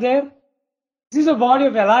technology out there? This is the body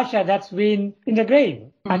of Elisha that's been in the grave.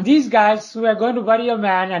 And these guys who are going to bury a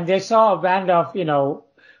man, and they saw a band of,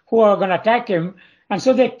 who are going to attack him. And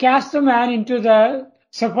so they cast the man into the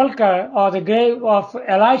sepulchre or the grave of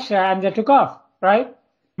Elisha, and they took off, right?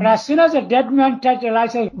 But as soon as the dead man touched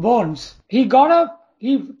Elisha's bones, he got up,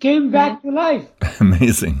 he came back to life.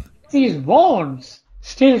 Amazing. these bones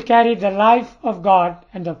still carry the life of God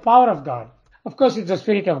and the power of God. Of course, it's the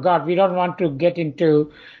Spirit of God. We don't want to get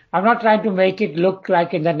into, I'm not trying to make it look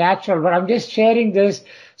like in the natural, but I'm just sharing this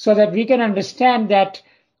so that we can understand that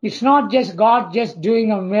it's not just God just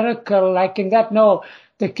doing a miracle like in that. No,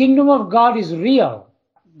 the kingdom of God is real.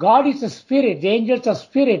 God is a spirit. The angels are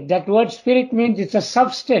spirit. That word spirit means it's a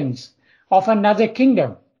substance of another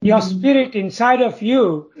kingdom. Your spirit inside of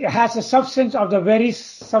you has a substance of the very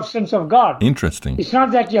substance of God. Interesting. It's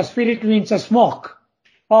not that your spirit means a smoke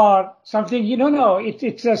or something. No.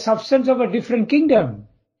 It's a substance of a different kingdom.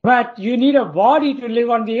 But you need a body to live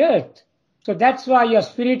on the earth. So that's why your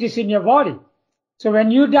spirit is in your body. So when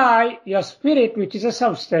you die, your spirit, which is a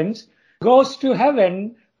substance, goes to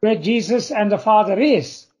heaven where Jesus and the Father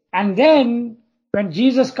is. And then when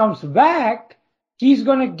Jesus comes back, he's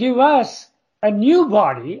going to give us a new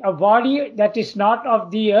body, a body that is not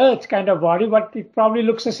of the earth kind of body, but it probably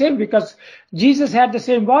looks the same because Jesus had the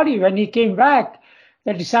same body. When he came back,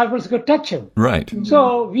 the disciples could touch him. Right.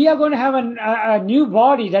 So we are going to have a new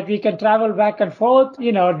body that we can travel back and forth,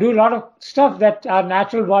 do a lot of stuff that our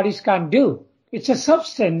natural bodies can't do. It's a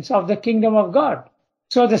substance of the kingdom of God.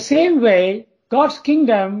 So the same way, God's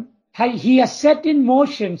kingdom, he has set in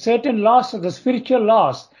motion certain laws of the spiritual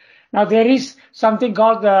laws. Now there is something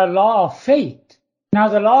called the law of faith. Now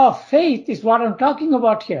the law of faith is what I'm talking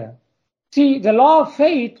about here. See, the law of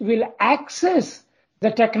faith will access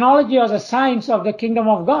the technology or the science of the kingdom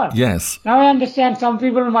of God. Yes. Now I understand some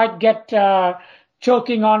people might get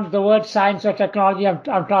choking on the word science or technology.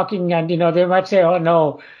 I'm talking and, they might say, oh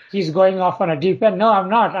no, he's going off on a deep end. No, I'm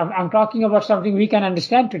not. I'm talking about something we can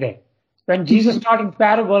understand today. When Jesus taught in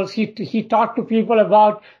parables, he taught to people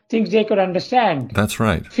about things they could understand. That's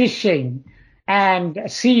right. Fishing and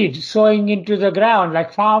seed sowing into the ground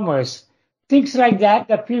like farmers. Things like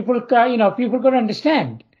that people could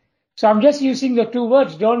understand. So I'm just using the two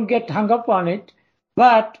words. Don't get hung up on it.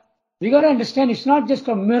 But we got to understand it's not just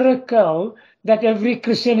a miracle that every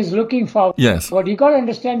Christian is looking for. Yes. But you got to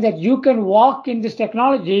understand that you can walk in this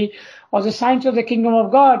technology or the science of the kingdom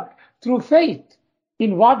of God through faith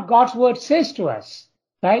in what God's word says to us,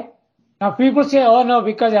 right? Now people say, oh no,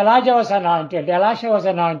 because Elijah was anointed, Elisha was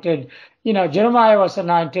anointed, Jeremiah was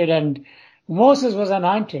anointed, and Moses was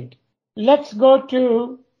anointed. Let's go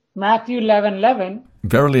to Matthew 11:11.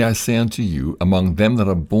 Verily I say unto you, among them that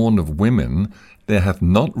are born of women, there hath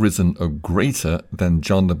not risen a greater than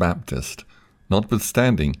John the Baptist.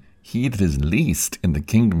 Notwithstanding, he that is least in the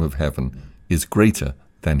kingdom of heaven is greater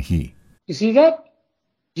than he. You see that?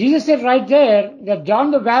 Jesus said right there that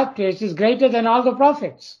John the Baptist is greater than all the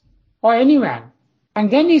prophets or any man. And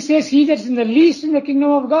then he says he that's in the least in the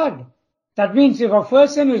kingdom of God. That means if a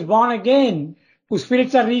person who is born again, whose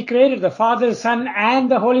spirits are recreated, the Father, the Son, and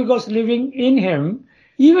the Holy Ghost living in him,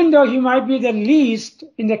 even though he might be the least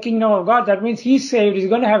in the kingdom of God, that means he's saved, he's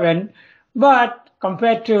going to heaven. But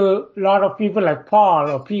compared to a lot of people like Paul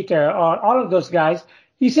or Peter or all of those guys,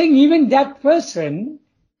 he's saying even that person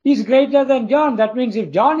is greater than John. That means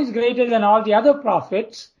if John is greater than all the other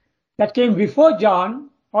prophets that came before John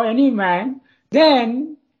or any man,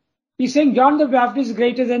 then he's saying John the Baptist is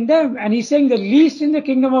greater than them. And he's saying the least in the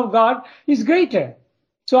kingdom of God is greater.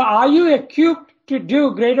 So are you equipped to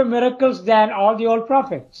do greater miracles than all the old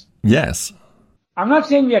prophets? Yes. I'm not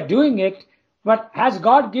saying we are doing it, but has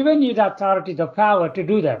God given you the authority, the power to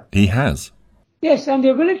do that? He has. Yes, and the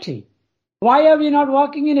ability. Why are we not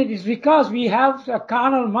walking in it? It's because we have a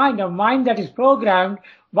carnal mind, a mind that is programmed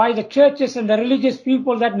by the churches and the religious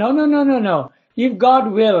people that no. If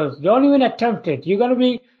God wills, don't even attempt it. You're going to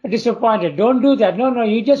be disappointed. Don't do that. No,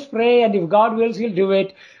 you just pray, and if God wills, he'll do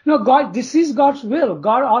it. No, God, this is God's will.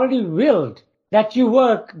 God already willed that you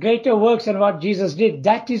work greater works than what Jesus did.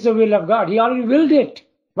 That is the will of God. He already willed it.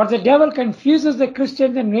 But the devil confuses the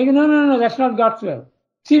Christians and no, that's not God's will.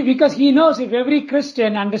 See, because he knows if every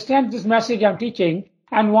Christian understands this message I'm teaching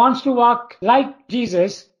and wants to walk like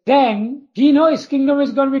Jesus, then he knows his kingdom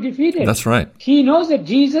is going to be defeated. That's right. He knows that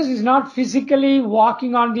Jesus is not physically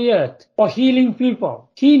walking on the earth or healing people.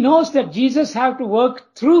 He knows that Jesus has to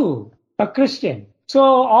work through a Christian. So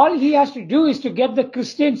all he has to do is to get the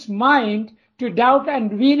Christian's mind to doubt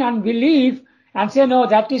and be in unbelief and say, no,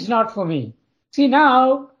 that is not for me. See,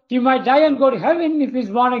 now he might die and go to heaven if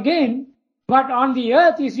he's born again. But on the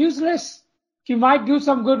earth, he's useless. He might do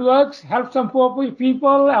some good works, help some poor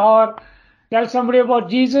people, or tell somebody about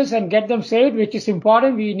Jesus and get them saved, which is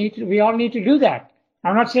important. We all need to do that.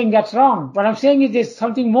 I'm not saying that's wrong. What I'm saying is there's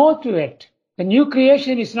something more to it. The new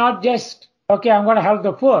creation is not just, okay, I'm going to help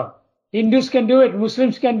the poor. Hindus can do it.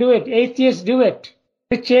 Muslims can do it. Atheists do it.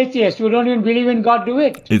 Rich atheists who don't even believe in God do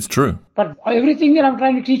it. It's true. But everything that I'm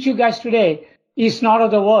trying to teach you guys today is not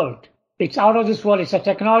of the world. It's out of this world. It's a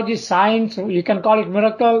technology, science, you can call it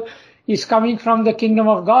miracle. It's coming from the kingdom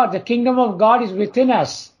of God. The kingdom of God is within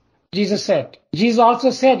us, Jesus said. Jesus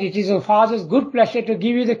also said, it is the Father's good pleasure to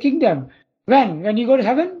give you the kingdom. When? When you go to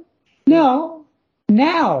heaven? No.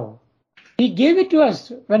 Now. He gave it to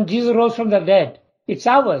us when Jesus rose from the dead. It's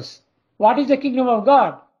ours. What is the kingdom of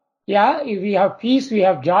God? Yeah, we have peace, we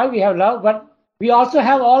have joy, we have love, but we also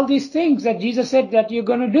have all these things that Jesus said that you're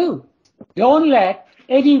going to do. Don't let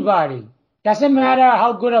anybody, doesn't matter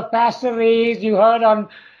how good a pastor is, you heard on,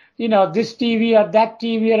 this TV or that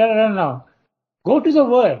TV, I don't know. Go to the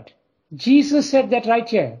Word. Jesus said that right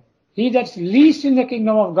here. He that's least in the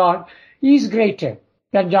kingdom of God is greater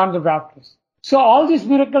than John the Baptist. So all these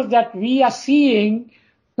miracles that we are seeing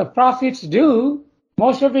the prophets do,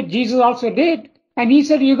 most of it Jesus also did. And he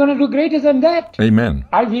said, you're going to do greater than that. Amen.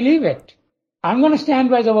 I believe it. I'm going to stand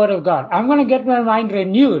by the word of God. I'm going to get my mind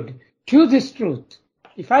renewed to this truth.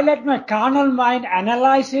 If I let my carnal mind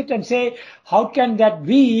analyze it and say, how can that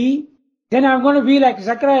be? Then I'm going to be like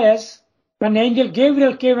Zacharias when angel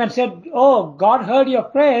Gabriel came and said, oh, God heard your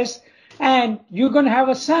prayers and you're going to have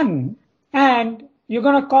a son and you're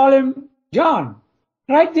going to call him John.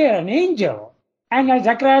 Right there, an angel. And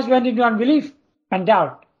Zacharias went into unbelief and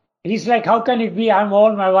doubt. He's like, how can it be? I'm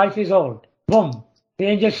old, my wife is old. Boom. The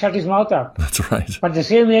angel shut his mouth up. That's right. But the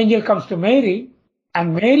same angel comes to Mary,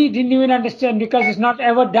 and Mary didn't even understand because it's not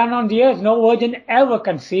ever done on the earth. No virgin ever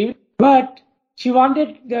conceived. But she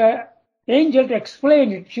wanted the angel to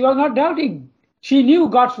explain it. She was not doubting. She knew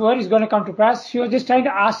God's word is going to come to pass. She was just trying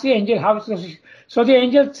to ask the angel how it's going to. So the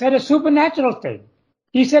angel said a supernatural thing.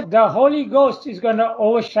 He said, the Holy Ghost is going to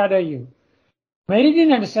overshadow you. Mary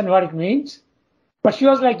didn't understand what it means. But she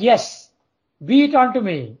was like, yes, be it unto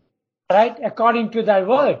me, right, according to thy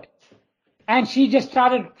word. And she just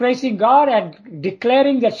started praising God and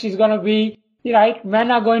declaring that she's going to be, right,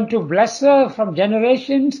 men are going to bless her from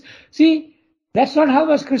generations. See, that's not how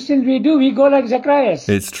as Christians we do. We go like Zacharias.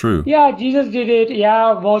 It's true. Yeah, Jesus did it.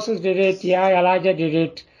 Yeah, Moses did it. Yeah, Elijah did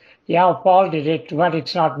it. Yeah, Paul did it, but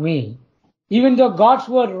it's not me. Even though God's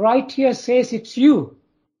word right here says it's you,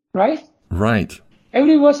 right? Right.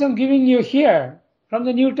 Every verse I'm giving you here from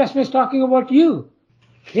the New Testament is talking about you.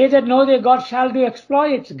 They that know their God shall do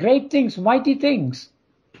exploits, great things, mighty things.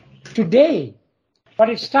 Today. But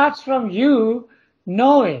it starts from you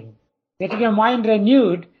knowing, getting your mind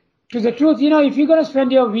renewed to the truth. If you're going to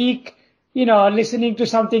spend your week, listening to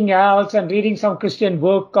something else and reading some Christian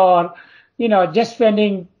book or, just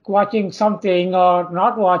watching something or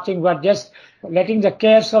not watching, but just letting the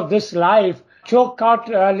cares of this life choke out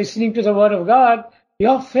listening to the word of God,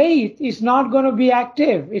 your faith is not going to be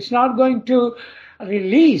active. It's not going to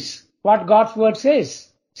release what God's word says.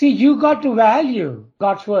 See, you got to value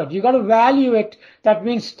God's word. You got to value it. That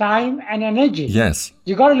means time and energy. Yes.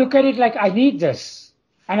 You got to look at it like, I need this.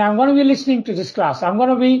 And I'm going to be listening to this class. I'm going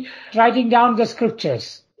to be writing down the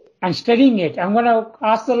scriptures and studying it. I'm going to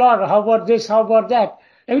ask the Lord, how about this? How about that?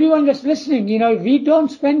 Everyone that's listening, if we don't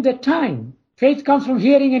spend the time, faith comes from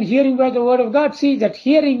hearing and hearing by the word of God. See, that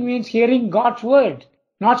hearing means hearing God's word.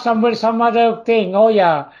 Not some other thing. Oh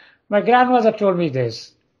yeah, my grandmother told me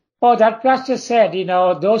this. Oh, that pastor said,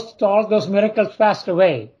 all those miracles passed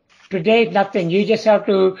away. Today, nothing. You just have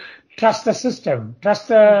to trust the system, trust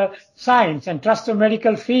the science, and trust the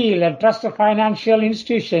medical field, and trust the financial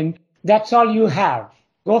institution. That's all you have.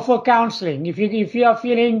 Go for counseling. If you are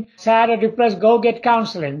feeling sad or depressed, go get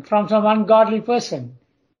counseling from some ungodly person.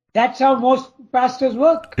 That's how most pastors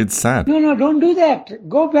work. It's sad. No, don't do that.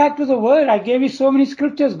 Go back to the word. I gave you so many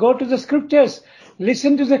scriptures. Go to the scriptures.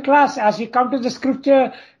 Listen to the class. As you come to the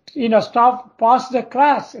scripture, stop, pause the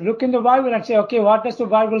class, look in the Bible and say, okay, what does the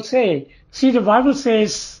Bible say? See, the Bible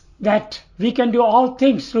says that we can do all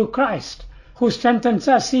things through Christ who strengthens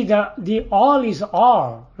us. See, the all is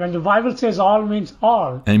all. When the Bible says all means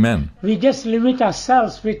all. Amen. We just limit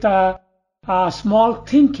ourselves with a small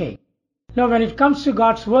thinking. Now, when it comes to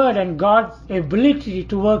God's word and God's ability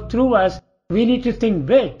to work through us, we need to think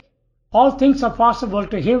big. All things are possible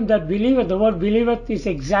to him that believeth. The word believeth is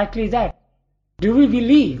exactly that. Do we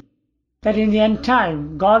believe that in the end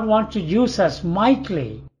time, God wants to use us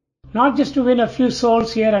mightily? Not just to win a few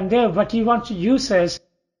souls here and there, but he wants to use us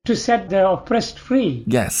to set the oppressed free.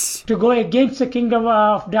 Yes. To go against the kingdom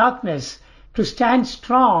of darkness, to stand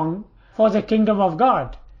strong for the kingdom of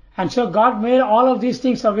God. And so God made all of these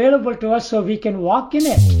things available to us so we can walk in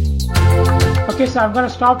it. Okay, so I'm going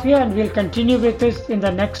to stop here and we'll continue with this in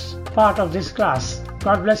the next part of this class.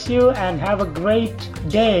 God bless you and have a great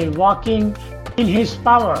day walking in His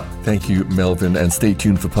power. Thank you, Melvin, and stay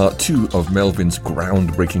tuned for part 2 of Melvin's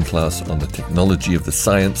groundbreaking class on the technology of the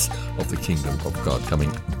science of the kingdom of God,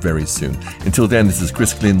 coming very soon. Until then, this is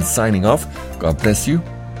Chris Glynn signing off. God bless you.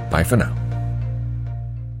 Bye for now.